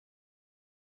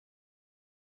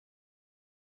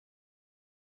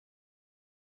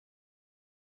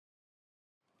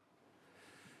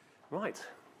Right,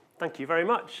 thank you very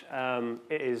much.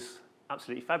 It is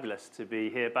absolutely fabulous to be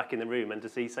here back in the room and to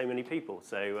see so many people.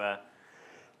 So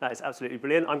that is absolutely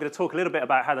brilliant. I'm going to talk a little bit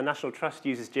about how the National Trust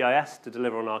uses GIS to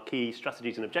deliver on our key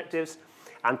strategies and objectives,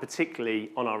 and particularly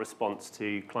on our response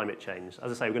to climate change.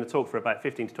 As I say, we're going to talk for about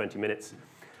 15 to 20 minutes.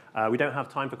 We don't have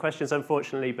time for questions,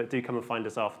 unfortunately, but do come and find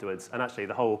us afterwards. And actually,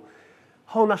 the whole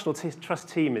National Trust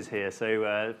team is here,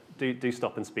 so do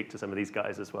stop and speak to some of these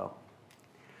guys as well.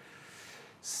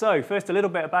 So first, a little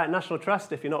bit about National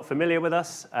Trust, if you're not familiar with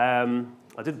us.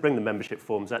 I did bring the membership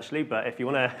forms, actually, but if you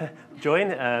want to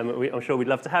join, I'm sure we'd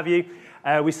love to have you.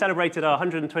 We celebrated our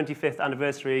 125th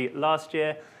anniversary last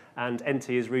year, and NT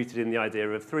is rooted in the idea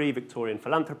of 3 Victorian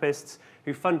philanthropists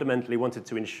who fundamentally wanted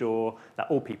to ensure that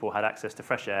all people had access to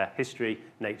fresh air, history,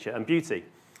 nature, and beauty.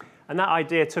 And that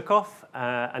idea took off,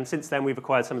 and since then we've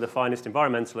acquired some of the finest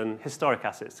environmental and historic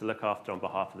assets to look after on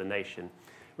behalf of the nation.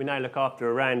 We now look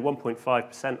after around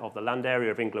 1.5% of the land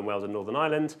area of England, Wales, and Northern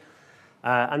Ireland.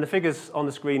 And the figures on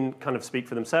the screen kind of speak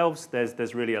for themselves.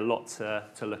 There's really a lot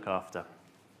to look after.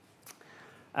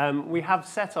 We have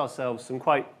set ourselves some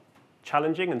quite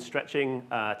challenging and stretching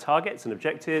targets and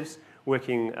objectives,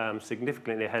 working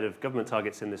significantly ahead of government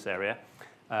targets in this area.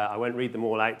 I won't read them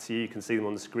all out to you. You can see them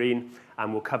on the screen,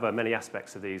 and we'll cover many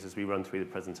aspects of these as we run through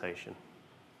the presentation.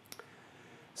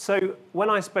 So when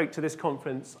I spoke to this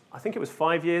conference, I think it was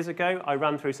 5 years ago, I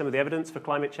ran through some of the evidence for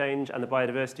climate change and the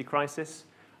biodiversity crisis.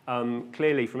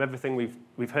 Clearly, from everything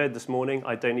we've heard this morning,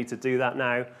 I don't need to do that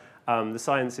now. The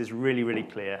science is really, really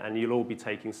clear, and you'll all be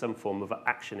taking some form of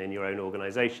action in your own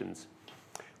organisations.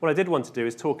 What I did want to do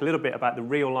is talk a little bit about the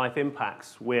real-life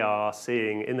impacts we are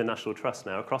seeing in the National Trust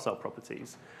now across our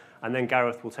properties. And then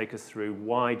Gareth will take us through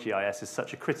why GIS is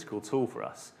such a critical tool for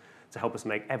us to help us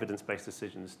make evidence-based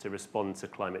decisions to respond to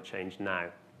climate change now.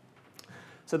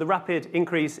 So the rapid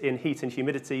increase in heat and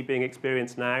humidity being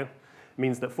experienced now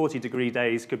means that 40-degree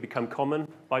days could become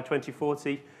common by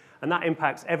 2040, and that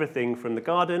impacts everything from the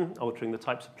garden, altering the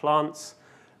types of plants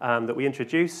that we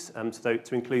introduce to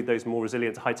include those more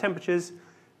resilient to high temperatures,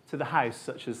 to the house,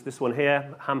 such as this one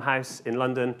here, Ham House in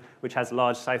London, which has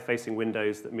large south-facing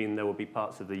windows that mean there will be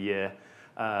parts of the year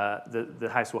the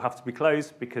house will have to be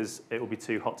closed because it will be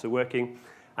too hot to working,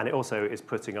 and it also is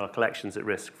putting our collections at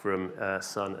risk from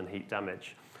sun and heat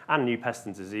damage, and new pests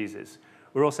and diseases.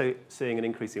 We're also seeing an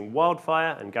increase in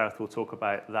wildfire, and Gareth will talk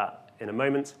about that in a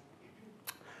moment.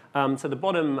 So the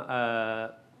bottom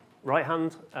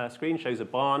right-hand screen shows a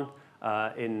barn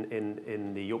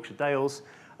in the Yorkshire Dales,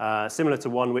 similar to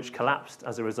one which collapsed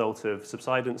as a result of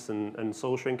subsidence and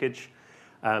soil shrinkage.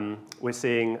 We're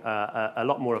seeing a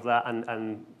lot more of that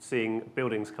and seeing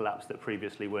buildings collapse that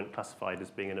previously weren't classified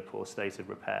as being in a poor state of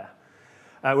repair.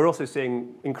 We're also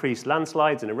seeing increased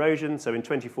landslides and erosion. So in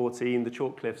 2014, the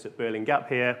chalk cliffs at Birling Gap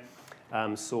here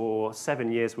saw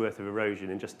 7 years' worth of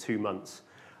erosion in just 2 months,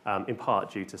 in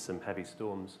part due to some heavy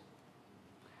storms.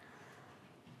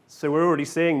 So we're already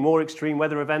seeing more extreme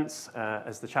weather events,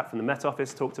 as the chap from the Met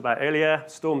Office talked about earlier.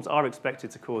 Storms are expected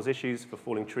to cause issues for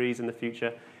falling trees in the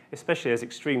future, especially as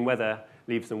extreme weather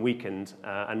leaves them weakened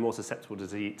and more susceptible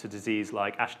to disease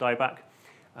like ash dieback,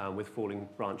 with falling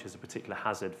branches a particular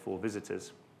hazard for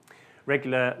visitors.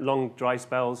 Regular long dry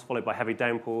spells followed by heavy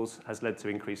downpours has led to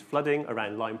increased flooding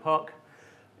around Lyme Park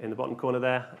in the bottom corner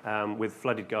there, with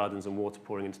flooded gardens and water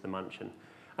pouring into the mansion.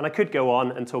 And I could go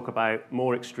on and talk about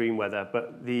more extreme weather,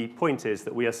 but the point is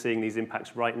that we are seeing these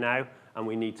impacts right now, and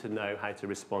we need to know how to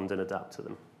respond and adapt to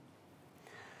them.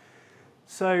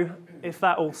 So if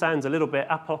that all sounds a little bit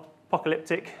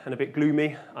apocalyptic and a bit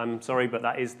gloomy, I'm sorry, but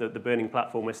that is the burning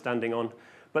platform we're standing on.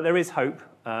 But there is hope.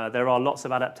 There are lots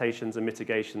of adaptations and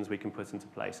mitigations we can put into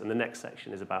place, and the next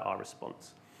section is about our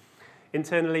response.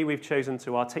 Internally, we've chosen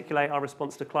to articulate our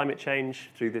response to climate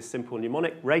change through this simple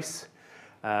mnemonic, RACE.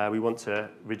 We want to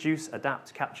reduce,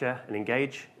 adapt, capture, and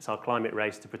engage. It's our climate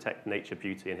race to protect nature,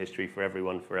 beauty, and history for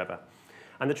everyone forever.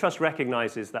 And the Trust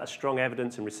recognises that a strong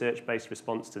evidence and research-based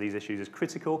response to these issues is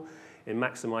critical in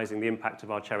maximising the impact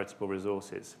of our charitable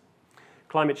resources.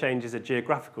 Climate change is a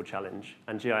geographical challenge,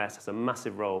 and GIS has a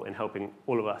massive role in helping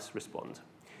all of us respond.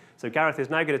 So Gareth is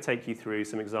now going to take you through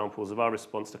some examples of our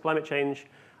response to climate change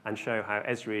and show how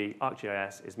Esri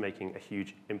ArcGIS is making a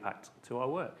huge impact to our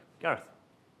work. Gareth.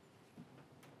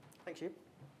 Thank you.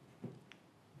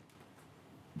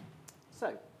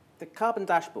 So, the Carbon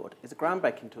Dashboard is a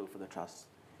groundbreaking tool for the Trust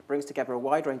that brings together a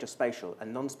wide range of spatial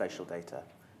and non-spatial data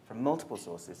from multiple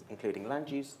sources, including land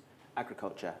use,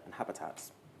 agriculture, and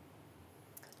habitats.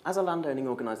 As a land-owning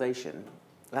organisation,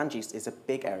 land use is a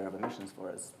big area of emissions for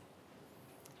us.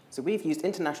 So we've used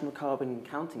international carbon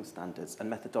counting standards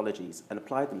and methodologies and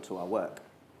applied them to our work.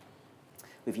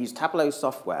 We've used Tableau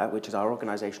software, which is our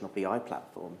organisational BI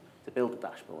platform, to build the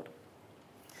dashboard.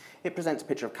 It presents a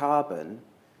picture of carbon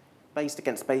based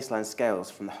against baseline scales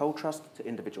from the whole trust to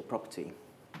individual property.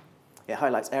 It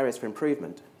highlights areas for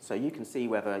improvement, so you can see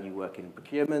whether you work in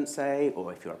procurement, say,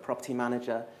 or if you're a property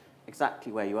manager,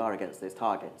 exactly where you are against those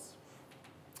targets.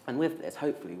 And with this,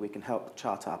 hopefully, we can help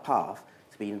chart our path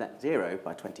to be net zero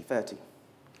by 2030.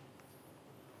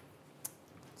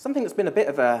 Something that's been a bit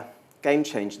of a game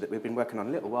changer that we've been working on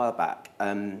a little while back,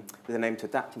 with an aim to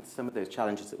adapting to some of those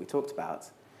challenges that we talked about,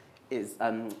 is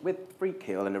with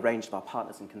Freakheel and a range of our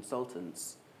partners and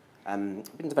consultants,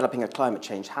 we've been developing a climate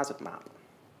change hazard map.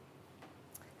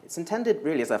 It's intended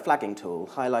really as a flagging tool,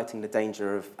 highlighting the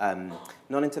danger of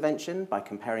non-intervention by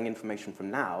comparing information from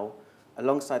now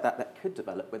alongside that could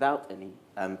develop without any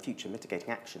future mitigating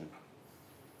action.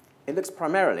 It looks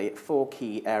primarily at 4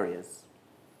 key areas: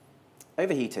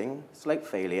 overheating, slope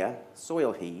failure,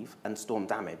 soil heave, and storm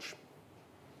damage.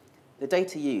 The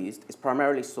data used is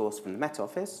primarily sourced from the Met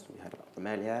Office, we heard about them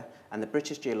earlier, and the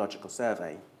British Geological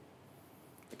Survey.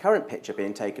 The current picture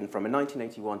being taken from a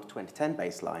 1981 to 2010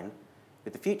 baseline,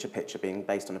 with the future picture being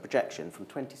based on a projection from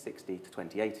 2060 to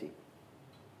 2080.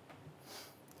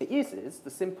 It uses the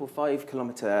simple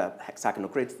 5-kilometre hexagonal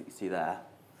grids that you see there,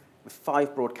 with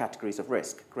 5 broad categories of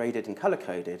risk, graded and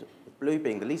colour-coded, with blue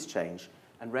being the least change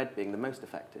and red being the most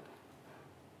affected.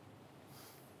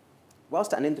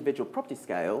 Whilst at an individual property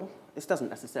scale, this doesn't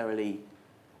necessarily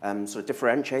sort of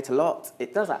differentiate a lot,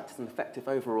 it does act as an effective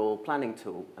overall planning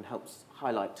tool and helps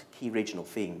highlight key regional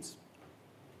themes.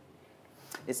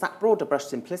 It's that broader brush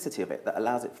simplicity of it that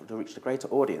allows it to reach a greater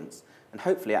audience and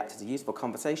hopefully act as a useful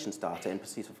conversation starter in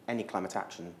pursuit of any climate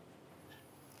action.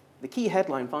 The key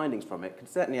headline findings from it can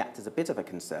certainly act as a bit of a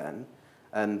concern.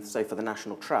 So for the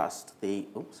National Trust, let's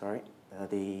make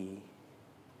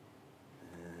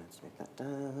that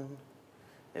down.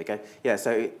 There we go. Yeah,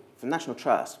 so for the National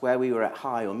Trust, where we were at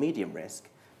high or medium risk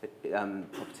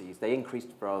properties, they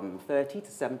increased from 30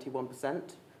 to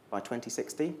 71% by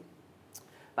 2060.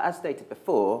 But as stated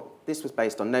before, this was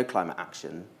based on no climate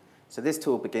action. So this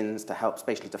tool begins to help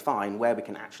spatially define where we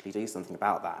can actually do something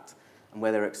about that and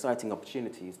where there are exciting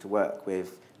opportunities to work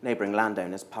with neighbouring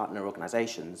landowners, partner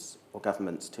organisations or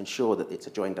governments to ensure that it's a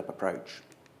joined-up approach.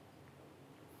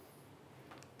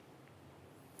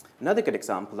 Another good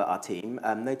example that our team,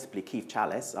 notably Keith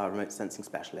Chalice, our remote sensing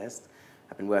specialist,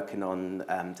 have been working on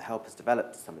to help us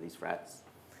develop some of these threats,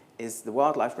 is the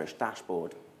wildlife risk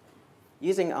dashboard.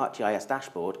 Using ArcGIS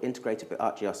dashboard integrated with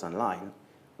ArcGIS Online,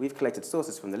 we've collated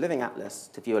sources from the Living Atlas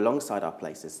to view alongside our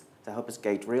places to help us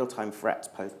gauge real-time threats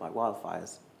posed by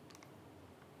wildfires.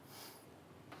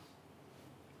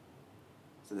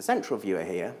 So the central viewer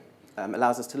here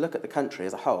allows us to look at the country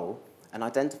as a whole and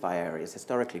identify areas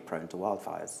historically prone to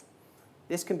wildfires.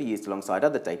 This can be used alongside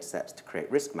other datasets to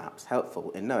create risk maps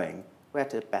helpful in knowing where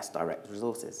to best direct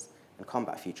resources and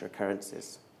combat future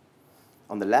occurrences.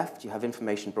 On the left, you have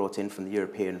information brought in from the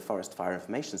European Forest Fire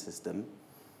Information System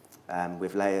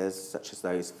with layers such as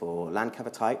those for land cover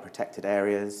type, protected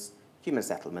areas, human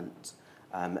settlement,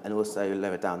 and also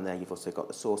lower down there you've also got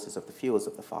the sources of the fuels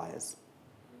of the fires.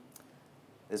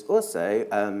 There's also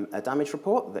a damage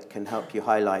report that can help you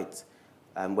highlight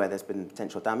where there's been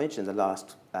potential damage in the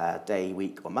last day,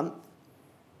 week, or month.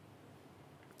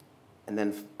 And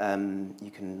then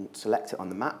you can select it on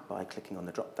the map by clicking on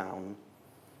the drop-down,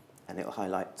 and it'll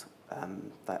highlight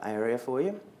that area for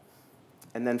you.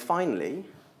 And then finally,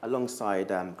 alongside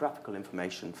graphical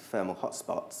information for thermal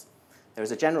hotspots, there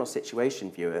is a general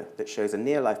situation viewer that shows a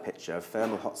near-life picture of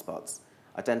thermal hotspots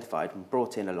identified and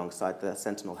brought in alongside the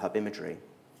Sentinel Hub imagery.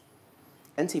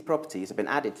 NT properties have been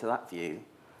added to that view,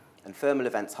 and thermal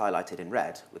events highlighted in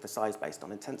red with the size based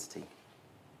on intensity.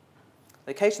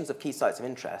 Locations of key sites of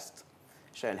interest,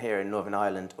 shown here in Northern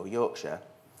Ireland or Yorkshire,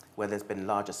 where there's been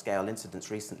larger scale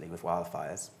incidents recently with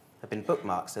wildfires, have been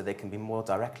bookmarked so they can be more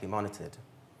directly monitored.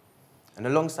 And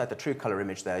alongside the true colour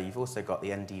image there, you've also got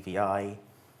the NDVI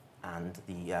and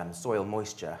the soil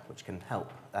moisture, which can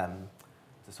help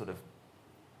to sort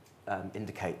of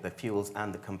indicate the fuels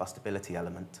and the combustibility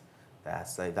element there,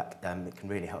 so that it can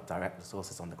really help direct the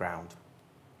sources on the ground.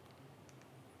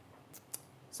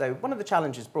 So one of the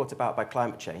challenges brought about by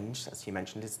climate change, as you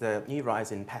mentioned, is the new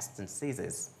rise in pests and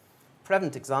diseases. A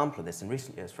prevalent example of this in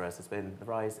recent years for us has been the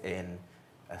rise in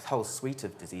a whole suite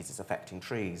of diseases affecting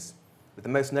trees, with the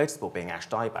most noticeable being ash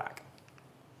dieback.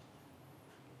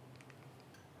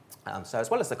 So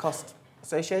as well as the cost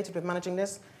associated with managing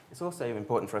this, it's also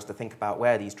important for us to think about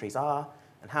where these trees are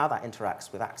and how that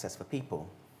interacts with access for people,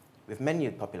 with many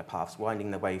of the popular paths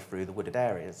winding their way through the wooded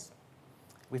areas.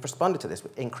 We've responded to this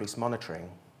with increased monitoring.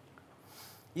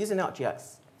 Using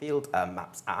ArcGIS Field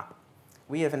Maps app,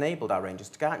 we have enabled our rangers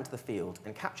to go out into the field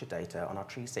and capture data on our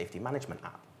tree safety management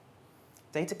app.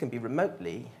 Data can be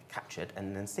remotely captured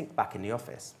and then synced back in the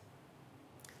office.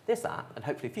 This app, and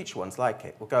hopefully future ones like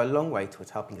it, will go a long way towards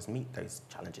helping us meet those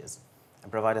challenges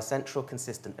and provide a central,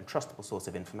 consistent and trustable source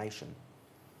of information.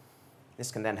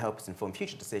 This can then help us inform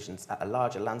future decisions at a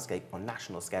larger landscape or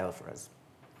national scale for us.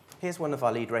 Here's one of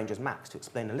our lead rangers, Max, to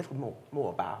explain a little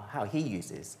more about how he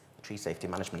uses the Tree Safety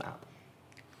Management app.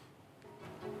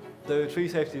 The Tree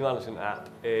Safety Management app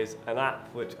is an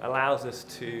app which allows us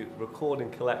to record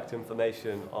and collect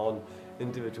information on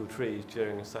individual trees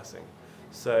during assessing.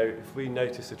 So if we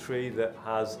notice a tree that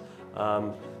has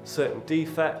certain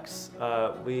defects,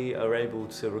 we are able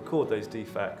to record those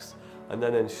defects and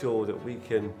then ensure that we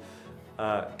can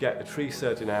get the tree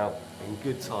surgeon out in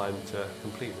good time to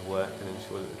complete the work and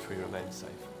ensure that the tree remains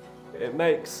safe. It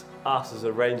makes us as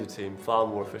a ranger team far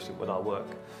more efficient with our work.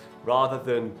 Rather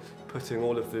than putting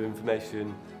all of the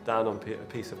information down on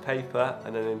a piece of paper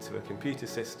and then into a computer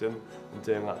system and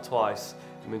doing that twice,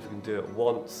 it means we can do it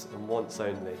once and once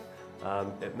only.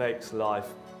 It makes life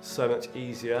so much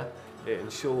easier. It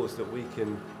ensures that we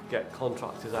can get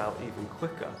contractors out even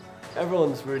quicker.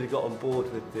 Everyone's really got on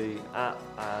board with the app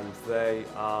and they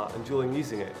are enjoying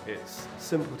using it. It's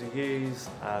simple to use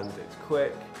and it's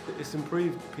quick. It's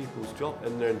improved people's job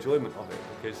and their enjoyment of it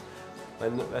because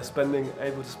when they're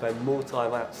able to spend more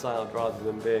time outside rather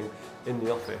than being in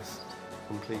the office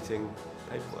completing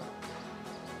paperwork.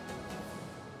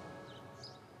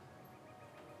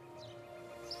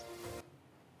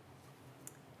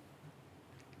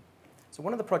 So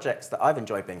one of the projects that I've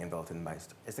enjoyed being involved in the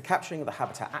most is the capturing of the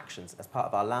habitat actions as part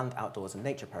of our Land, Outdoors and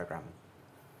Nature programme.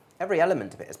 Every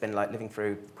element of it has been like living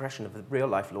through the progression of the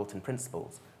real-life Lawton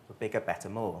principles of bigger, better,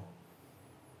 more.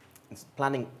 It's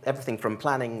everything from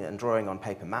planning and drawing on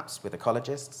paper maps with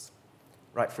ecologists,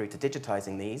 right through to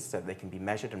digitising these so that they can be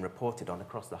measured and reported on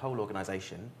across the whole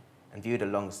organisation and viewed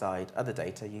alongside other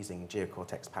data using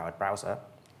GeoCortex-powered browser,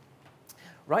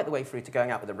 right the way through to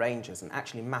going out with the rangers and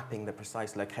actually mapping the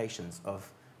precise locations of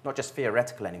not just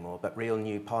theoretical anymore, but real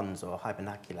new ponds or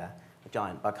hibernacular or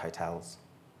giant bug hotels.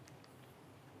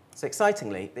 So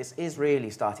excitingly, this is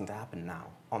really starting to happen now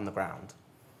on the ground,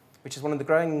 which is one of the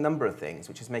growing number of things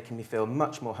which is making me feel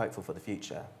much more hopeful for the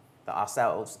future, that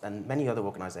ourselves and many other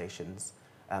organisations,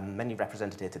 many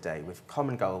represented here today, with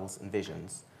common goals and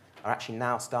visions, are actually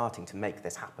now starting to make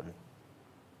this happen.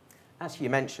 As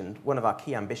you mentioned, one of our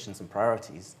key ambitions and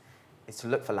priorities is to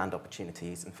look for land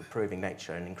opportunities and for improving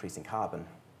nature and increasing carbon.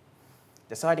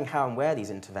 Deciding how and where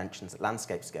these interventions at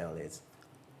landscape scale is,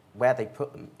 where they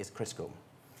put them, is critical.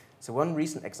 So one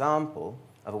recent example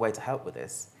of a way to help with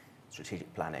this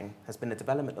strategic planning has been the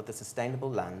development of the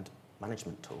Sustainable Land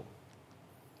Management tool.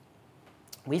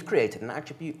 We've created an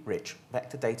attribute-rich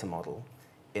vector data model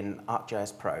in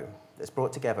ArcGIS Pro that's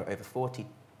brought together over 40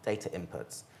 data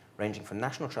inputs ranging from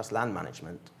National Trust land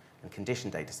management and condition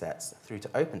datasets through to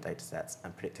open datasets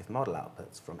and predictive model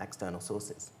outputs from external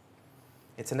sources.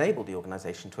 It's enabled the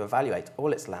organisation to evaluate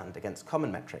all its land against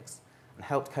common metrics and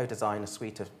helped co-design a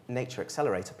suite of nature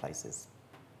accelerator places.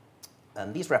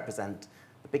 These represent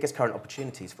the biggest current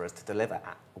opportunities for us to deliver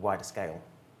at a wider scale.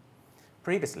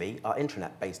 Previously, our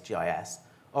intranet-based GIS,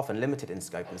 often limited in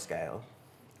scope and scale,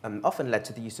 often led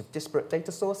to the use of disparate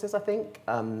data sources, I think,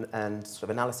 and sort of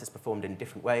analysis performed in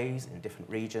different ways, in different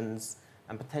regions,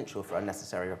 and potential for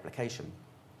unnecessary replication.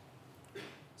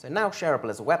 So now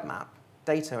shareable as a web map,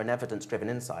 data and evidence-driven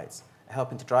insights are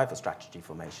helping to drive the strategy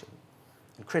formation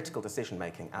and critical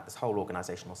decision-making at this whole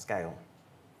organisational scale.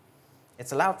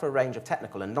 It's allowed for a range of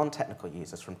technical and non-technical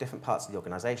users from different parts of the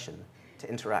organisation to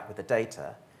interact with the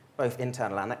data, both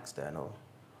internal and external,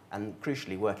 and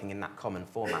crucially working in that common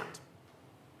format.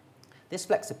 This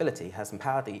flexibility has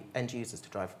empowered the end users to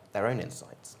drive their own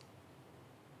insights.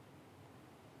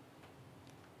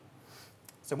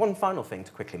 So one final thing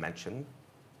to quickly mention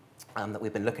that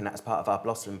we've been looking at as part of our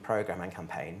Blossom programme and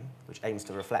campaign, which aims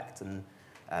to reflect and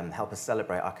help us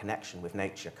celebrate our connection with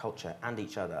nature, culture and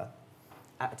each other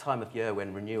at a time of year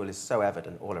when renewal is so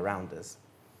evident all around us,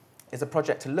 is a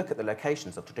project to look at the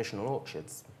locations of traditional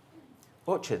orchards.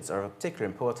 Orchards are of particular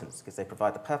importance because they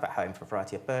provide the perfect home for a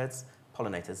variety of birds,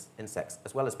 pollinators, insects,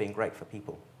 as well as being great for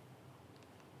people.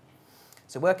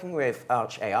 So working with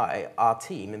ArcAI, our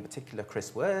team, in particular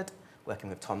Chris Word, working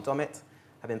with Tom Dommett,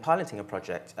 have been piloting a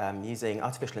project using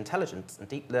artificial intelligence and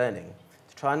deep learning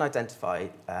to try and identify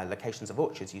locations of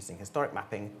orchards using historic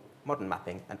mapping, modern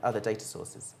mapping, and other data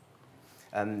sources.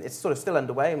 It's sort of still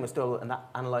underway and we're still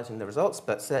analysing the results,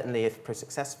 but certainly if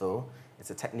successful, it's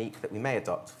a technique that we may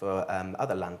adopt for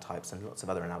other land types and lots of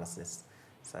other analysis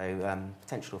So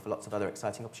potential for lots of other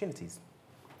exciting opportunities.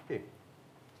 Thank you.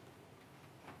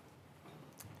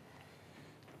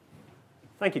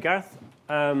 Thank you, Gareth.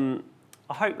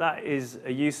 I hope that is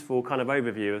a useful kind of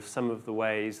overview of some of the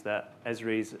ways that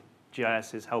Esri's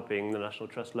GIS is helping the National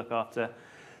Trust look after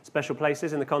special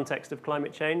places in the context of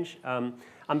climate change.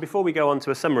 And before we go on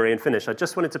to a summary and finish, I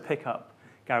just wanted to pick up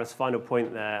Gareth's final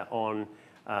point there on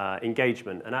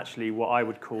engagement and actually what I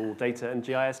would call data and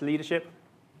GIS leadership.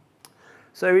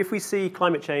 So if we see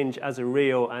climate change as a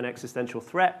real and existential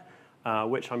threat,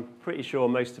 which I'm pretty sure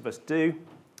most of us do,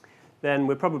 then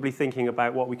we're probably thinking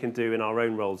about what we can do in our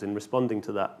own roles in responding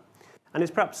to that. And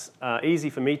it's perhaps easy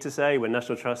for me to say when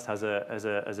National Trust has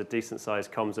a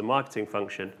decent-sized comms and marketing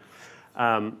function.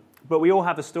 But we all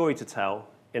have a story to tell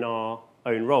in our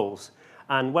own roles.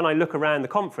 And when I look around the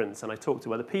conference and I talk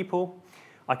to other people,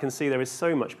 I can see there is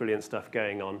so much brilliant stuff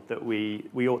going on that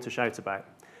we ought to shout about.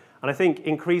 And I think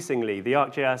increasingly, the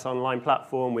ArcGIS online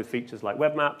platform with features like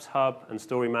web maps, hub, and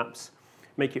story maps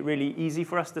make it really easy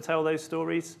for us to tell those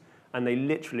stories, and they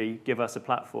literally give us a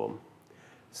platform.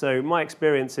 So my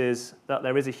experience is that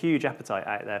there is a huge appetite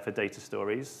out there for data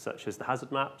stories, such as the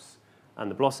hazard maps and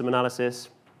the Blossom analysis.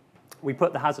 We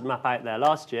put the hazard map out there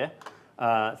last year,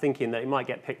 thinking that it might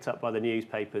get picked up by the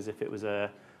newspapers if it was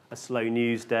a slow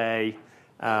news day,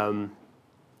 and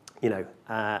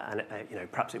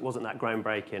perhaps it wasn't that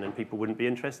groundbreaking and people wouldn't be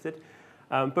interested.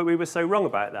 But we were so wrong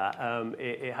about that.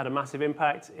 It had a massive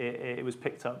impact. It was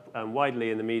picked up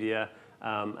widely in the media,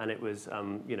 and it was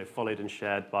followed and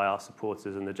shared by our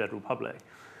supporters and the general public.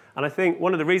 And I think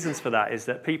one of the reasons for that is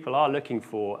that people are looking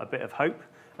for a bit of hope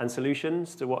and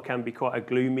solutions to what can be quite a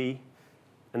gloomy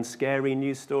and scary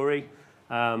news story,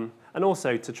 and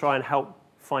also to try and help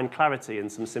find clarity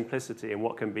and some simplicity in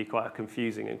what can be quite a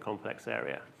confusing and complex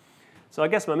area. So I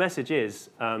guess my message is,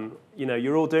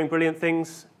 you're all doing brilliant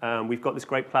things. We've got this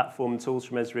great platform and tools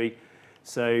from Esri,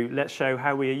 so let's show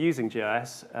how we are using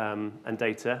GIS and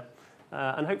data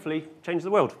and hopefully change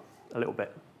the world a little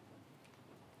bit.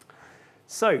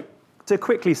 So to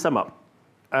quickly sum up,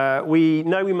 we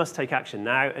know we must take action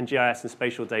now, and GIS and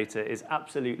spatial data is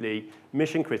absolutely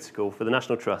mission critical for the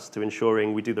National Trust to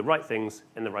ensuring we do the right things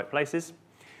in the right places.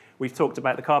 We've talked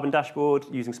about the carbon dashboard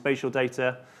using spatial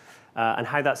data and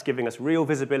how that's giving us real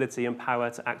visibility and power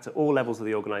to act at all levels of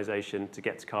the organisation to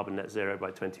get to carbon net zero by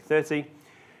 2030.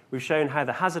 We've shown how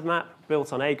the hazard map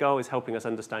built on AGOL is helping us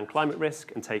understand climate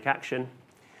risk and take action,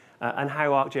 and how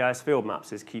ArcGIS field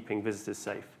maps is keeping visitors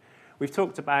safe. We've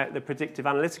talked about the predictive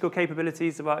analytical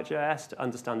capabilities of ArcGIS to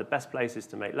understand the best places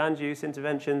to make land use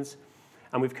interventions,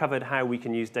 and we've covered how we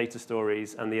can use data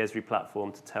stories and the Esri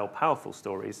platform to tell powerful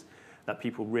stories that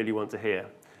people really want to hear.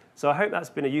 So I hope that's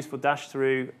been a useful dash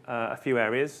through a few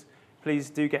areas. Please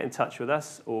do get in touch with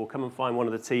us or come and find one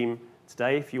of the team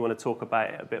today if you want to talk about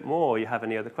it a bit more or you have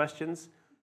any other questions.